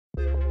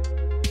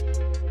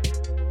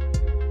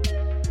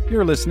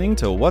You're listening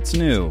to What's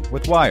New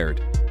with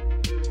Wired.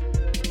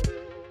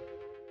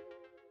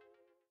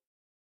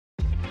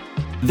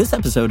 This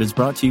episode is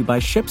brought to you by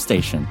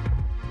ShipStation.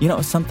 You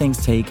know, some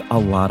things take a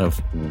lot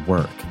of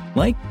work,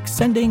 like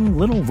sending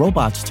little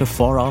robots to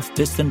far-off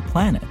distant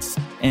planets.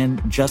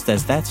 And just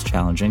as that's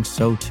challenging,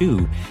 so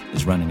too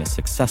is running a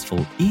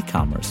successful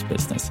e-commerce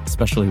business,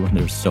 especially when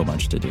there's so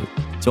much to do.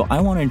 So I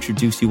want to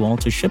introduce you all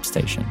to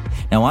ShipStation.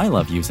 Now, I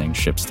love using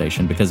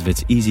ShipStation because of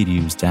its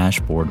easy-to-use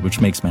dashboard,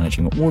 which makes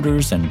managing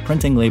orders and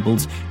printing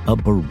labels a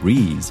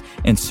breeze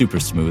and super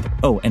smooth.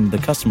 Oh, and the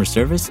customer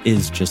service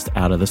is just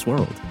out of this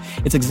world.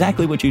 It's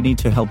exactly what you need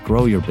to help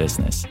grow your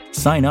business.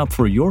 Sign up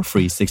for your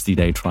free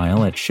 60-day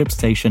trial at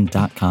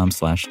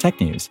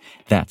shipstation.com/technews.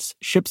 That's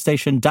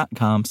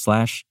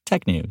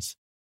shipstation.com/technews.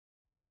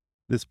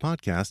 This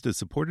podcast is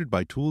supported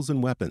by Tools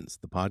and Weapons,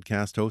 the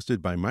podcast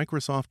hosted by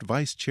Microsoft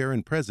Vice Chair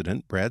and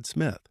President Brad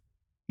Smith.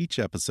 Each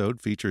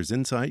episode features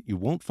insight you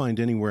won't find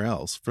anywhere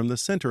else from the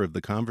center of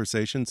the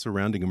conversation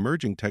surrounding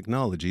emerging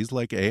technologies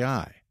like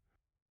AI.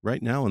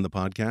 Right now in the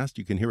podcast,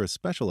 you can hear a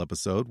special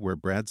episode where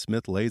Brad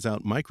Smith lays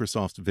out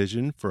Microsoft's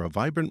vision for a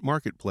vibrant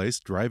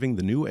marketplace driving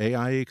the new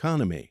AI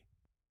economy.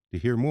 To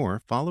hear more,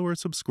 follow or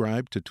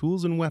subscribe to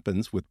Tools and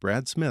Weapons with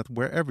Brad Smith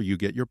wherever you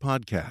get your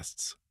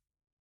podcasts.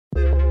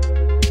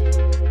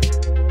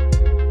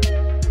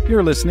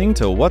 You're listening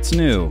to What's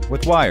New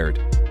with Wired.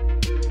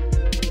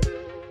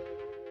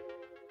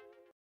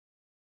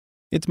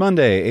 It's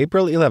Monday,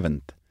 April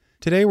 11th.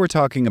 Today we're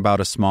talking about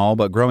a small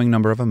but growing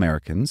number of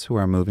Americans who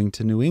are moving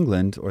to New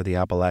England or the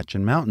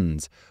Appalachian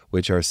Mountains,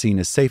 which are seen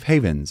as safe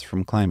havens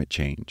from climate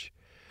change.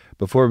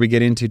 Before we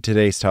get into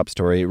today's top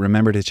story,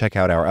 remember to check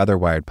out our other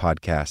Wired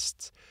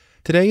podcasts.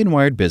 Today in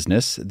Wired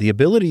Business, the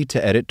ability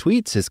to edit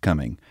tweets is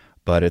coming,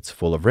 but it's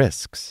full of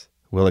risks.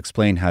 We'll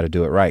explain how to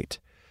do it right.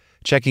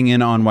 Checking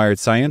in on Wired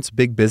Science,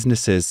 big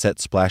businesses set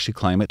splashy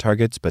climate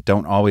targets but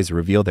don't always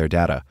reveal their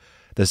data.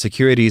 The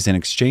Securities and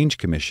Exchange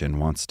Commission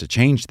wants to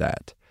change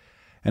that.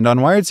 And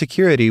on Wired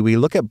Security, we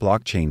look at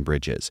blockchain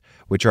bridges,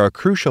 which are a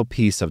crucial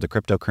piece of the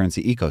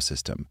cryptocurrency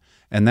ecosystem,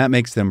 and that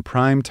makes them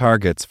prime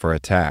targets for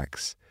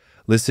attacks.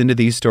 Listen to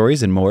these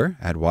stories and more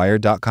at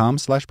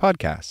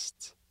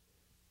wired.com/podcasts.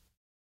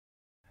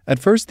 At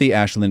first, the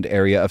Ashland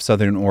area of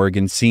southern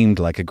Oregon seemed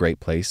like a great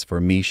place for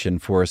Mish and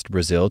Forrest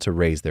Brazil to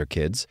raise their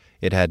kids.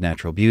 It had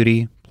natural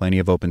beauty, plenty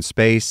of open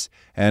space,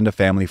 and a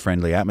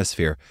family-friendly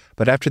atmosphere.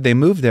 But after they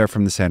moved there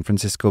from the San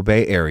Francisco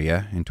Bay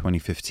Area in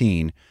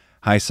 2015,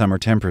 high summer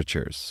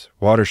temperatures,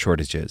 water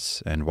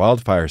shortages, and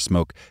wildfire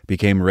smoke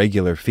became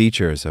regular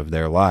features of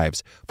their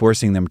lives,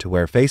 forcing them to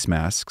wear face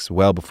masks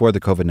well before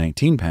the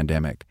COVID-19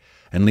 pandemic,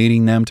 and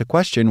leading them to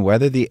question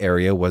whether the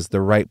area was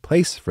the right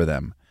place for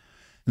them.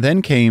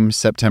 Then came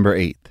September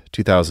 8th,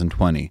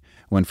 2020,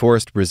 when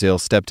Forrest Brazil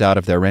stepped out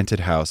of their rented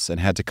house and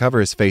had to cover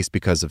his face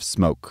because of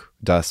smoke,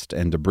 dust,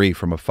 and debris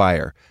from a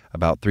fire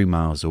about 3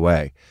 miles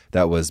away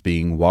that was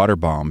being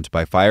water-bombed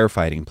by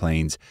firefighting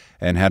planes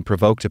and had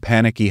provoked a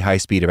panicky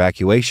high-speed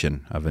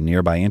evacuation of a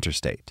nearby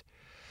interstate.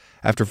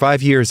 After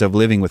 5 years of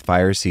living with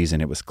fire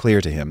season, it was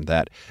clear to him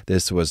that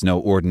this was no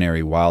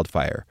ordinary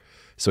wildfire.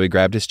 So he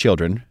grabbed his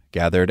children,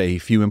 gathered a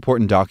few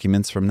important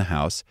documents from the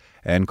house,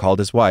 and called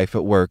his wife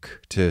at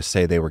work to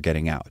say they were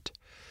getting out.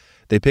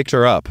 They picked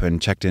her up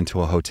and checked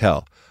into a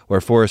hotel,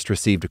 where Forrest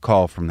received a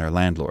call from their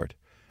landlord.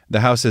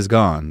 "The house is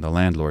gone," the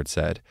landlord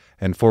said,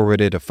 and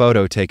forwarded a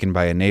photo taken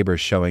by a neighbor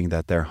showing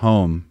that their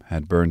home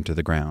had burned to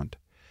the ground.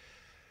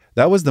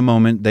 That was the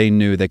moment they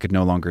knew they could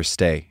no longer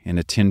stay in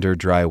a tinder,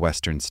 dry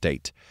western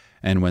state,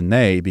 and when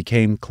they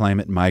became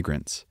climate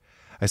migrants.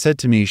 "I said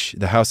to Mish,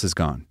 'The house is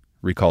gone,'"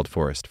 recalled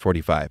Forrest,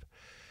 45.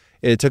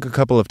 "It took a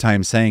couple of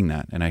times saying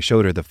that, and I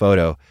showed her the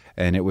photo,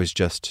 and it was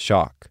just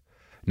shock.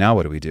 Now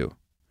what do we do?"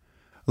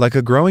 Like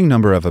a growing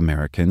number of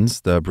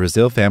Americans, the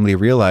Brazil family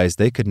realized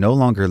they could no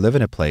longer live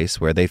in a place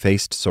where they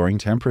faced soaring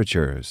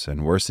temperatures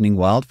and worsening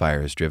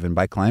wildfires driven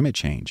by climate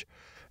change,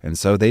 and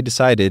so they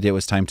decided it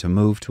was time to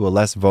move to a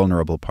less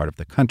vulnerable part of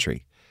the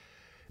country.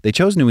 They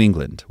chose New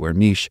England, where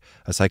Mish,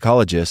 a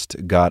psychologist,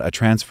 got a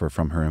transfer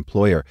from her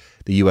employer,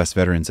 the U.S.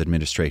 Veterans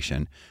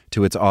Administration,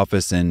 to its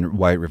office in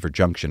White River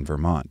Junction,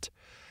 Vermont.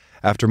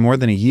 After more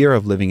than a year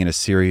of living in a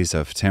series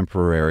of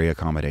temporary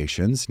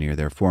accommodations near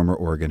their former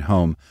Oregon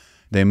home,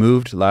 they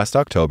moved last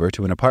October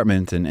to an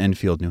apartment in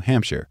Enfield, New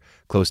Hampshire,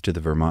 close to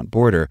the Vermont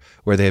border,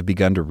 where they have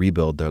begun to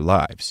rebuild their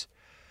lives.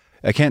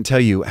 I can't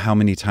tell you how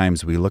many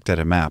times we looked at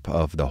a map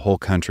of the whole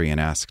country and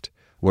asked,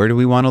 "Where do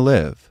we want to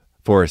live?"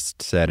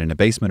 Forrest said in a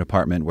basement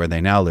apartment where they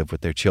now live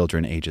with their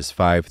children ages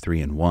 5,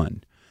 3, and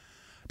 1.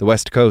 The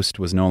West Coast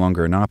was no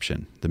longer an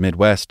option. The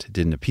Midwest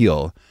didn't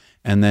appeal.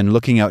 And then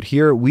looking out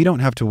here, we don't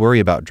have to worry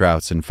about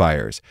droughts and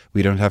fires.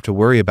 We don't have to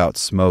worry about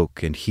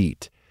smoke and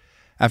heat.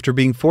 After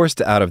being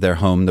forced out of their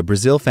home, the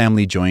Brazil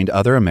family joined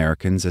other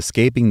Americans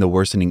escaping the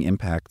worsening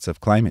impacts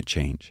of climate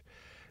change.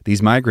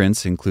 These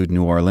migrants include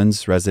New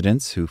Orleans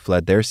residents who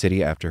fled their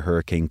city after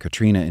Hurricane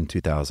Katrina in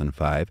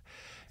 2005,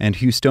 and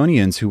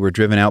Houstonians who were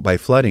driven out by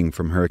flooding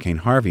from Hurricane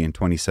Harvey in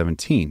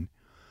 2017.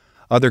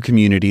 Other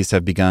communities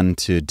have begun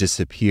to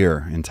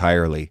disappear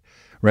entirely.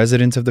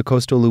 Residents of the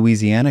coastal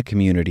Louisiana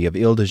community of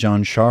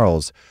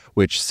Ile-de-Jean-Charles,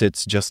 which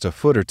sits just a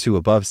foot or two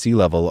above sea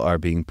level, are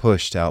being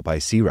pushed out by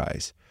sea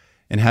rise.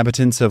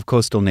 Inhabitants of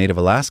coastal native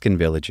Alaskan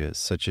villages,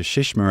 such as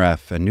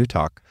Shishmaref and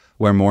Nutok,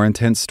 where more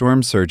intense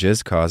storm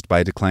surges caused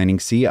by declining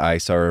sea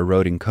ice are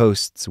eroding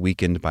coasts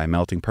weakened by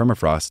melting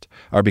permafrost,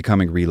 are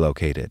becoming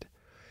relocated.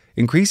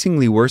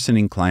 Increasingly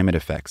worsening climate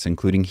effects,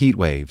 including heat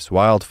waves,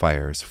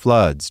 wildfires,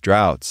 floods,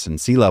 droughts,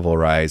 and sea level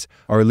rise,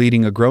 are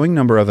leading a growing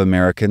number of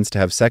Americans to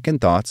have second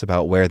thoughts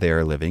about where they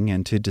are living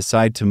and to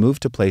decide to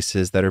move to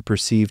places that are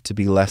perceived to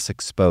be less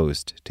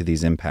exposed to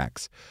these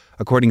impacts,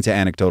 according to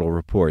anecdotal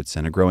reports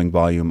and a growing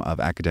volume of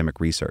academic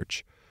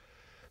research.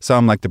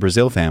 Some, like the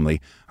Brazil family,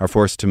 are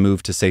forced to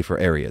move to safer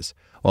areas,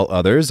 while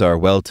others are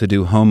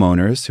well-to-do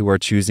homeowners who are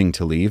choosing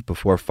to leave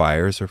before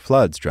fires or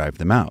floods drive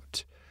them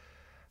out.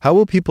 How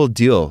will people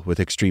deal with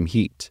extreme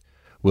heat?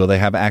 Will they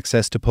have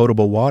access to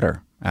potable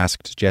water?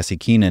 Asked Jesse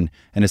Keenan,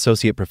 an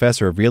associate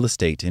professor of real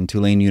estate in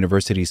Tulane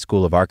University's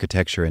School of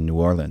Architecture in New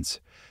Orleans.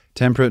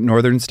 Temperate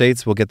northern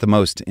states will get the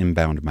most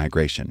inbound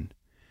migration.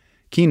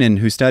 Keenan,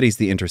 who studies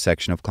the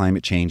intersection of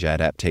climate change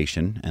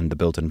adaptation and the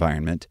built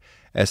environment,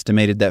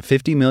 estimated that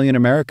 50 million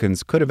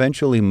Americans could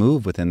eventually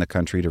move within the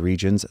country to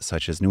regions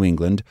such as New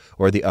England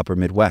or the upper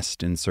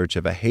Midwest in search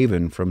of a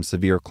haven from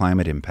severe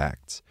climate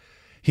impacts.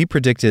 He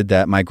predicted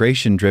that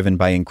migration driven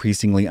by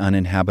increasingly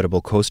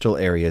uninhabitable coastal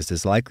areas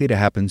is likely to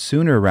happen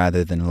sooner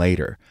rather than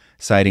later,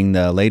 citing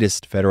the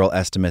latest federal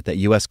estimate that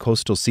U.S.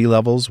 coastal sea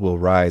levels will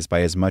rise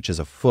by as much as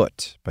a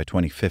foot by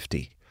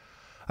 2050.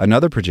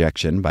 Another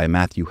projection by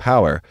Matthew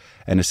Hauer,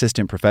 an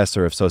assistant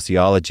professor of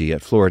sociology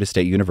at Florida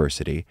State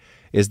University,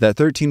 is that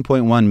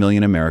 13.1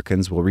 million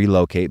Americans will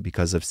relocate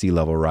because of sea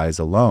level rise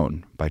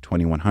alone by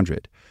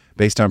 2100.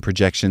 Based on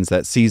projections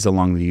that seas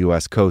along the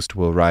U.S. coast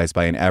will rise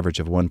by an average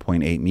of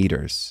 1.8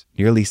 meters,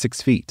 nearly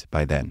 6 feet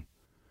by then.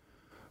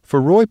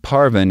 For Roy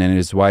Parvin and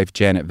his wife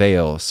Janet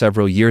Vale,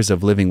 several years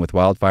of living with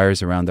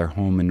wildfires around their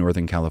home in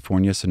Northern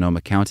California,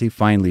 Sonoma County,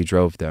 finally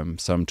drove them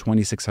some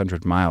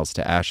 2,600 miles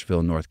to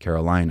Asheville, North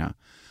Carolina,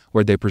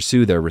 where they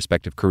pursue their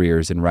respective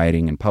careers in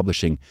writing and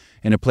publishing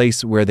in a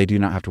place where they do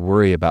not have to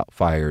worry about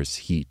fires,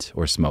 heat,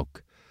 or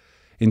smoke.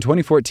 In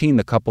 2014,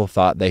 the couple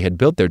thought they had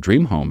built their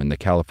dream home in the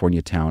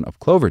California town of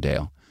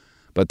Cloverdale.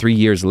 But 3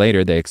 years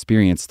later, they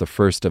experienced the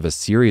first of a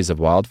series of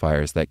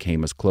wildfires that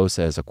came as close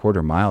as a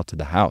quarter mile to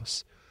the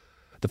house.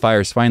 The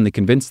fires finally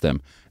convinced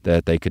them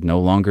that they could no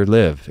longer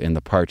live in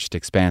the parched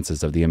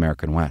expanses of the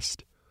American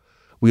West.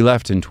 We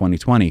left in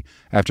 2020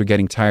 after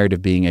getting tired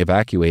of being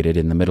evacuated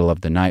in the middle of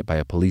the night by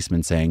a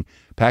policeman saying,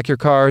 "Pack your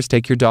cars,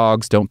 take your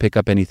dogs, don't pick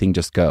up anything,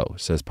 just go,"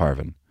 says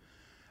Parvin.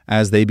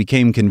 As they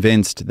became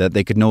convinced that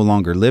they could no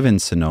longer live in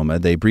Sonoma,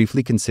 they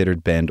briefly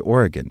considered Bend,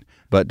 Oregon,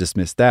 but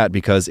dismissed that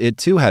because it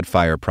too had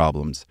fire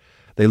problems.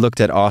 They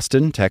looked at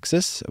Austin,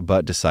 Texas,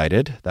 but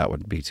decided that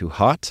would be too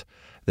hot.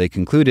 They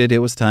concluded it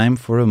was time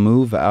for a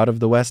move out of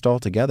the West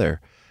altogether.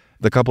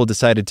 The couple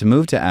decided to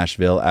move to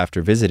Asheville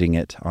after visiting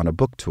it on a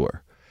book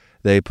tour.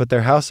 They put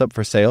their house up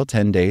for sale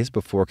 10 days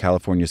before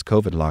California's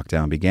COVID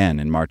lockdown began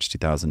in March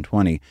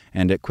 2020,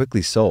 and it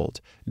quickly sold,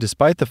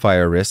 despite the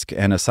fire risk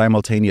and a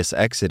simultaneous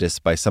exodus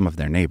by some of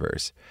their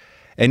neighbors.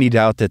 Any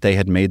doubt that they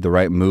had made the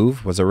right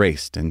move was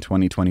erased in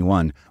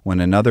 2021 when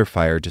another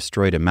fire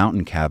destroyed a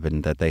mountain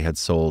cabin that they had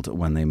sold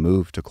when they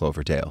moved to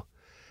Cloverdale.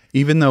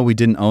 Even though we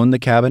didn't own the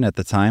cabin at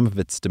the time of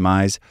its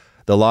demise,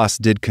 the loss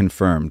did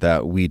confirm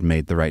that we'd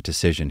made the right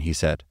decision, he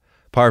said.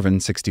 Parvin,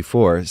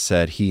 64,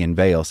 said he and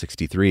Vale,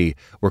 63,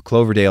 were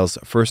Cloverdale's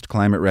first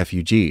climate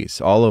refugees,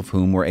 all of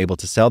whom were able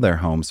to sell their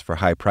homes for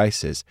high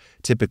prices,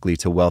 typically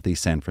to wealthy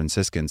San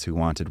Franciscans who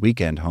wanted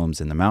weekend homes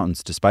in the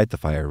mountains despite the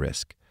fire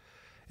risk.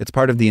 It's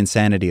part of the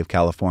insanity of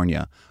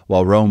California.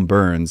 While Rome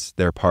burns,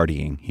 they're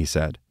partying, he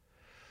said.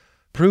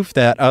 Proof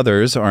that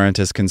others aren't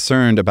as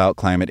concerned about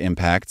climate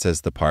impacts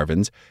as the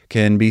Parvins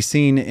can be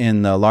seen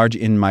in the large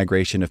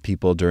in-migration of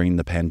people during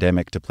the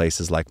pandemic to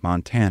places like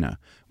Montana,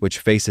 which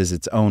faces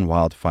its own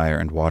wildfire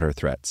and water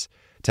threats.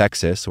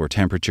 Texas, where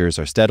temperatures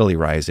are steadily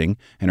rising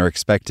and are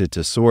expected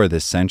to soar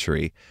this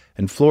century,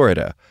 and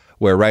Florida,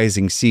 where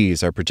rising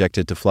seas are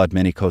projected to flood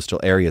many coastal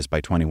areas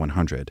by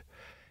 2100.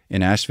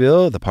 In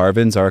Asheville, the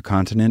Parvins are a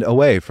continent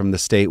away from the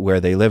state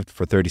where they lived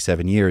for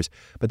 37 years,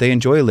 but they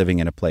enjoy living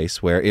in a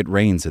place where it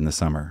rains in the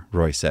summer,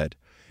 Roy said.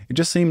 It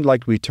just seemed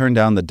like we turned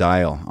down the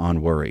dial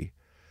on worry.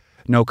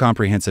 No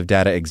comprehensive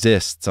data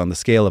exists on the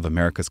scale of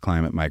America's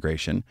climate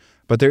migration,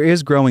 but there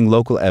is growing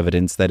local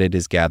evidence that it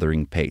is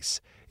gathering pace.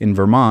 In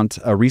Vermont,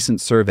 a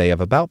recent survey of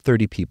about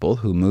 30 people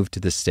who moved to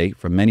the state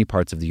from many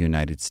parts of the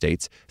United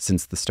States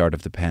since the start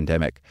of the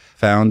pandemic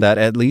found that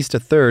at least a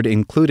third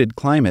included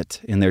climate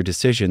in their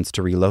decisions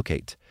to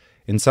relocate.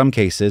 In some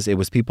cases, it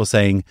was people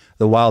saying,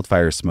 the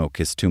wildfire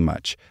smoke is too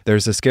much.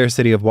 There's a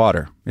scarcity of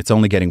water. It's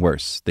only getting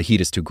worse. The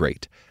heat is too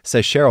great,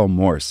 says Cheryl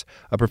Morse,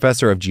 a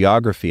professor of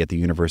geography at the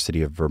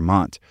University of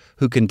Vermont,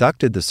 who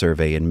conducted the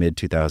survey in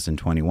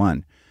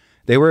mid-2021.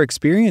 They were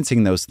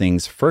experiencing those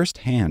things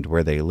firsthand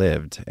where they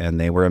lived, and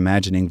they were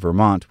imagining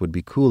Vermont would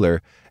be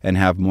cooler and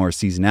have more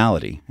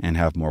seasonality and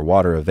have more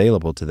water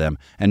available to them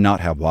and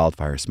not have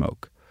wildfire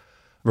smoke.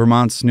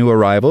 Vermont's new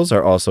arrivals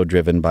are also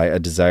driven by a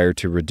desire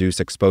to reduce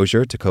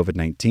exposure to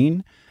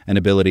COVID-19, an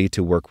ability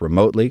to work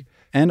remotely,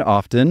 and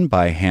often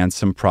by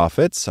handsome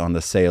profits on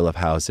the sale of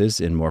houses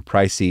in more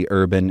pricey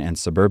urban and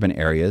suburban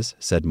areas,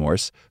 said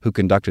Morse, who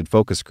conducted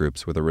focus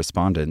groups with the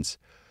respondents.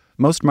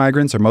 Most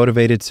migrants are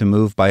motivated to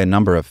move by a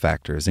number of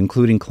factors,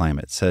 including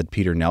climate, said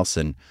Peter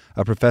Nelson,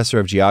 a professor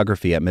of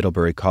geography at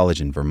Middlebury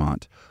College in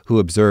Vermont, who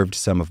observed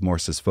some of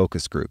Morse's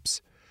focus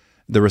groups.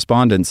 The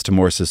respondents to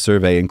Morse's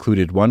survey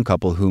included one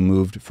couple who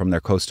moved from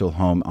their coastal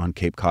home on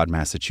Cape Cod,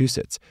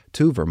 Massachusetts,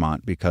 to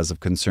Vermont because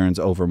of concerns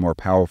over more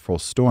powerful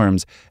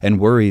storms and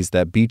worries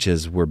that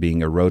beaches were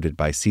being eroded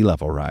by sea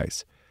level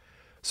rise.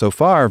 So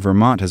far,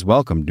 Vermont has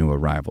welcomed new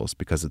arrivals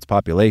because its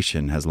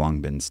population has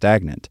long been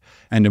stagnant,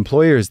 and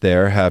employers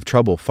there have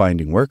trouble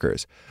finding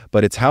workers,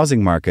 but its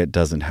housing market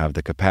doesn't have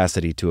the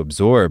capacity to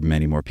absorb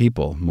many more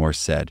people, Morse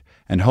said,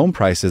 and home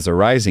prices are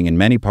rising in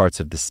many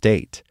parts of the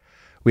state.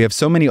 We have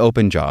so many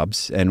open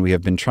jobs, and we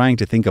have been trying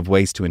to think of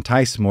ways to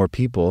entice more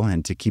people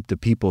and to keep the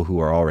people who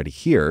are already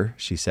here,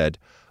 she said,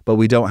 but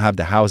we don't have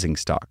the housing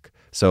stock,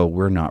 so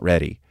we're not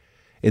ready.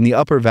 In the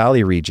Upper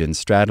Valley region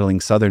straddling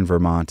southern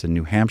Vermont and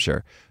New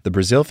Hampshire, the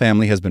Brazil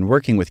family has been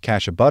working with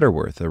Kasia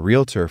Butterworth, a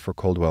realtor for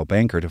Coldwell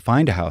Banker, to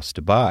find a house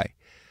to buy.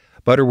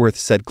 Butterworth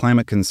said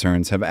climate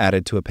concerns have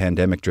added to a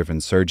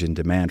pandemic-driven surge in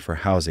demand for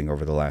housing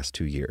over the last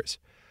 2 years.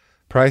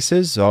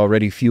 Prices,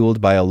 already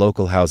fueled by a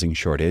local housing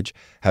shortage,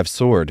 have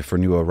soared for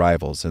new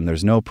arrivals, and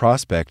there's no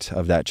prospect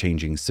of that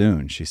changing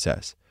soon, she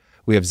says.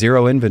 We have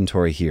zero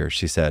inventory here,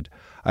 she said.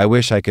 I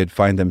wish I could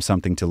find them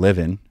something to live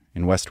in.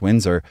 In West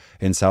Windsor,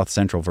 in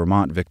south-central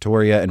Vermont,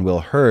 Victoria and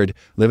Will Hurd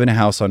live in a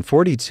house on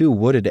 42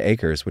 wooded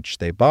acres, which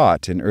they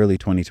bought in early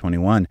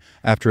 2021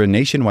 after a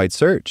nationwide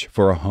search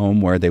for a home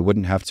where they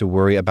wouldn't have to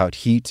worry about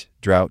heat,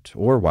 drought,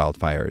 or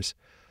wildfires.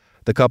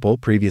 The couple,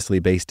 previously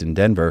based in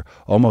Denver,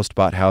 almost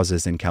bought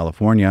houses in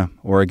California,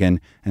 Oregon,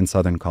 and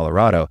southern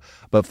Colorado,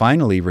 but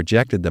finally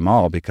rejected them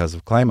all because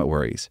of climate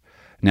worries.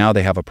 Now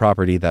they have a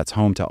property that's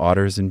home to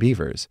otters and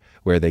beavers,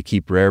 where they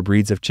keep rare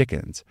breeds of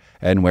chickens,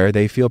 and where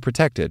they feel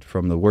protected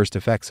from the worst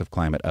effects of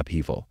climate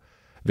upheaval.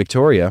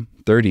 Victoria,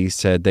 30,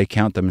 said they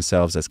count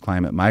themselves as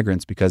climate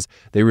migrants because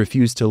they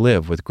refuse to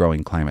live with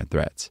growing climate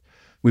threats.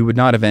 We would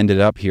not have ended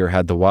up here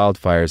had the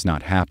wildfires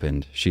not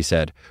happened, she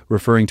said,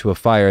 referring to a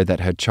fire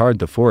that had charred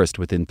the forest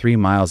within 3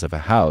 miles of a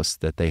house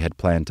that they had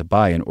planned to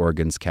buy in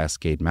Oregon's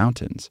Cascade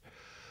Mountains.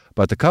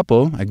 But the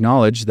couple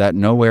acknowledged that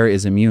nowhere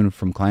is immune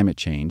from climate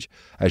change,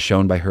 as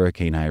shown by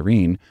Hurricane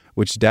Irene,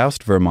 which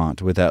doused Vermont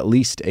with at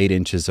least 8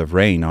 inches of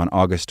rain on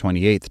August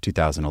 28,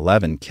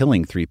 2011,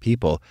 killing 3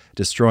 people,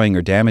 destroying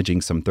or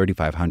damaging some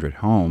 3,500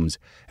 homes,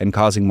 and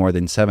causing more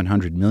than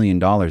 $700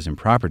 million in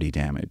property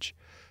damage.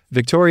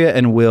 Victoria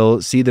and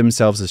Will see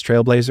themselves as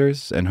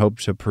trailblazers and hope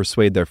to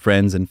persuade their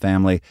friends and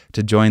family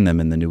to join them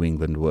in the New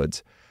England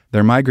woods.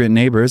 Their migrant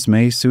neighbors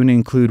may soon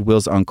include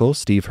Will's uncle,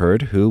 Steve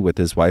Hurd, who, with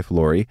his wife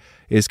Lori,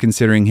 is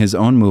considering his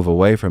own move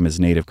away from his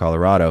native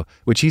Colorado,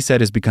 which he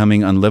said is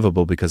becoming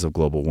unlivable because of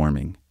global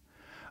warming.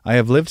 I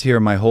have lived here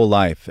my whole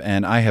life,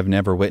 and I have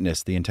never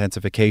witnessed the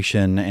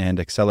intensification and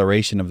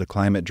acceleration of the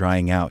climate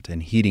drying out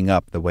and heating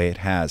up the way it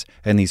has,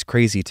 and these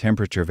crazy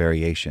temperature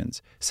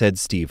variations, said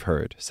Steve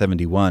Hurd,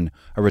 71,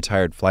 a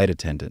retired flight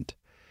attendant.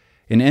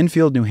 In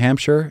Enfield, New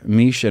Hampshire,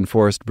 Mish and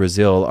Forrest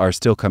Brazil are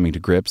still coming to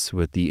grips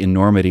with the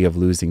enormity of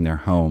losing their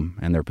home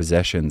and their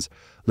possessions,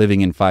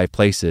 living in 5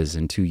 places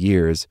in 2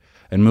 years,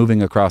 and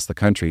moving across the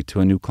country to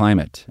a new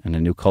climate and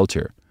a new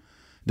culture.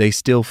 They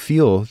still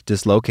feel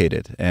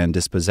dislocated and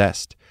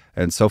dispossessed,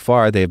 and so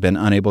far they have been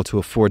unable to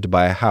afford to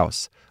buy a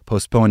house,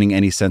 postponing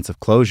any sense of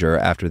closure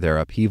after their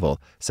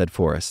upheaval, said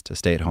Forrest, a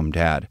stay-at-home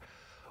dad.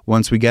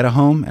 Once we get a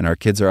home and our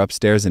kids are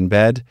upstairs in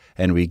bed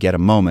and we get a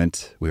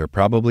moment, we are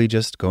probably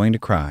just going to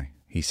cry,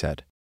 he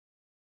said.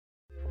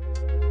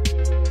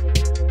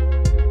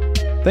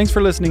 Thanks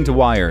for listening to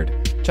Wired.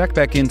 Check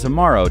back in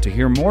tomorrow to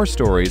hear more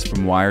stories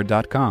from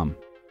Wired.com.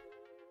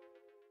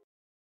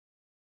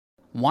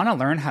 Want to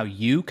learn how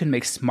you can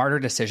make smarter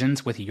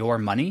decisions with your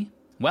money?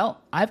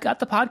 Well, I've got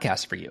the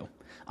podcast for you.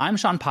 I'm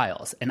Sean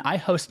Piles, and I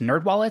host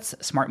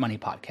NerdWallet's Smart Money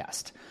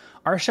Podcast.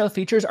 Our show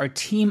features our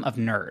team of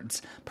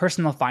nerds,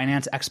 personal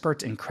finance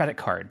experts in credit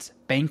cards,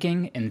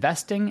 banking,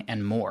 investing,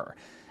 and more.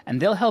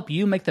 And they'll help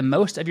you make the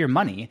most of your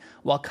money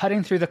while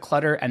cutting through the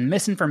clutter and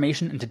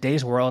misinformation in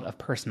today's world of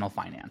personal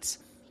finance.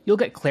 You'll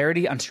get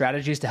clarity on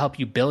strategies to help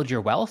you build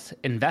your wealth,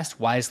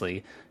 invest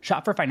wisely,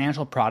 shop for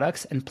financial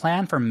products, and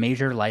plan for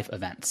major life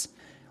events.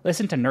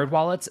 Listen to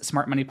NerdWallet's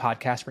Smart Money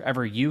Podcast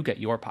wherever you get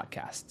your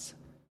podcasts.